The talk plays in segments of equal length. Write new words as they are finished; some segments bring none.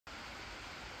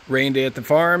Rain day at the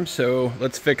farm, so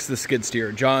let's fix the skid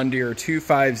steer. John Deere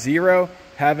 250,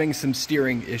 having some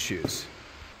steering issues.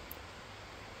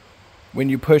 When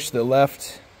you push the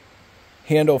left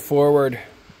handle forward,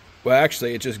 well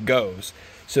actually it just goes,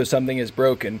 so something is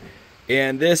broken.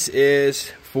 And this is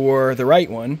for the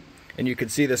right one, and you can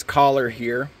see this collar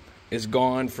here is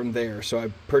gone from there, so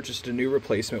I purchased a new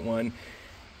replacement one.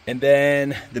 And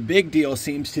then the big deal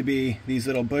seems to be these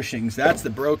little bushings. That's the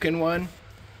broken one,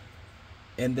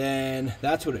 and then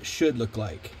that's what it should look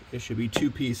like. It should be two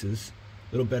pieces,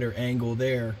 a little better angle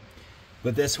there,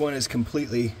 but this one is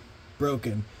completely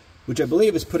broken, which I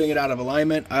believe is putting it out of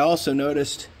alignment. I also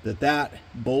noticed that that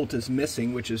bolt is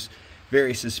missing, which is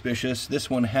very suspicious. This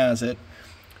one has it,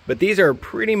 but these are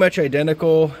pretty much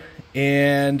identical,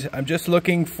 and I'm just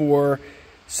looking for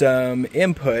some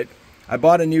input. I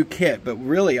bought a new kit, but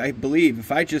really I believe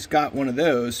if I just got one of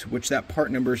those, which that part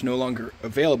number is no longer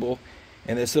available,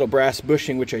 and this little brass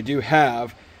bushing, which I do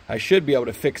have, I should be able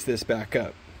to fix this back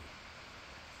up.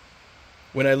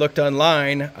 When I looked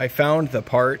online, I found the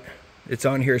part. It's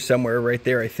on here somewhere right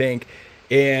there, I think,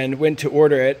 and went to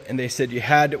order it, and they said you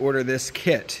had to order this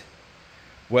kit.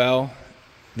 Well,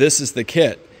 this is the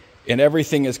kit, and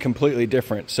everything is completely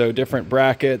different. So different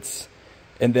brackets,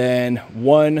 and then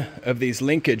one of these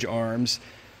linkage arms.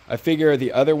 I figure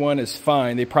the other one is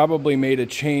fine. They probably made a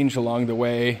change along the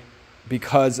way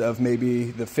because of maybe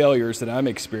the failures that I'm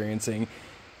experiencing.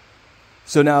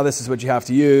 So now this is what you have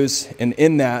to use, and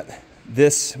in that,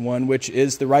 this one, which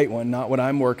is the right one, not what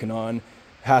I'm working on,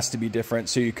 has to be different,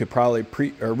 so you could probably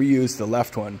reuse the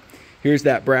left one. Here's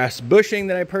that brass bushing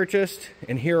that I purchased,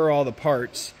 and here are all the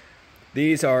parts.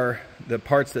 These are the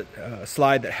parts that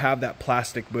slide that have that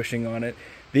plastic bushing on it.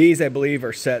 These, I believe,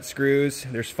 are set screws.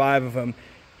 There's 5 of them,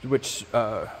 which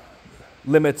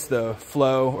limits the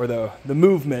flow or the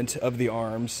movement of the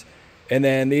arms. And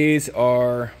then these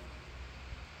look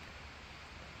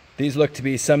to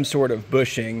be some sort of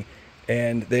bushing,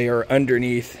 and they are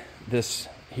underneath this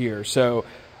here. So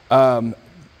don't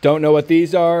know what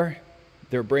these are.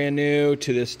 They're brand new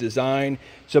to this design.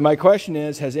 So my question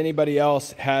is, has anybody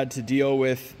else had to deal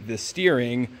with the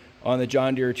steering on the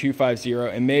John Deere 250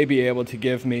 and may be able to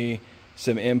give me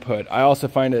some input? I also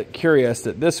find it curious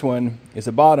that this one is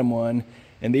a bottom one,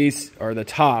 and these are the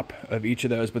top of each of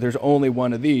those, but there's only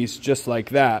one of these just like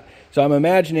that. So I'm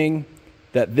imagining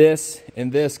that this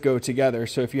and this go together.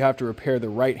 So if you have to repair the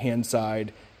right-hand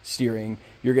side steering,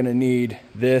 you're gonna need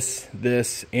this,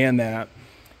 this, and that.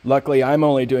 Luckily, I'm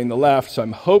only doing the left, so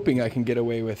I'm hoping I can get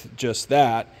away with just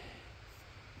that.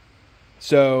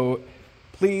 So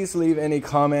please leave any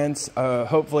comments.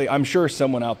 Hopefully, I'm sure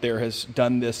someone out there has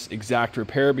done this exact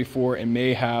repair before and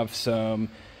may have some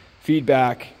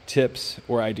feedback, tips,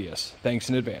 or ideas. Thanks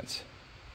in advance.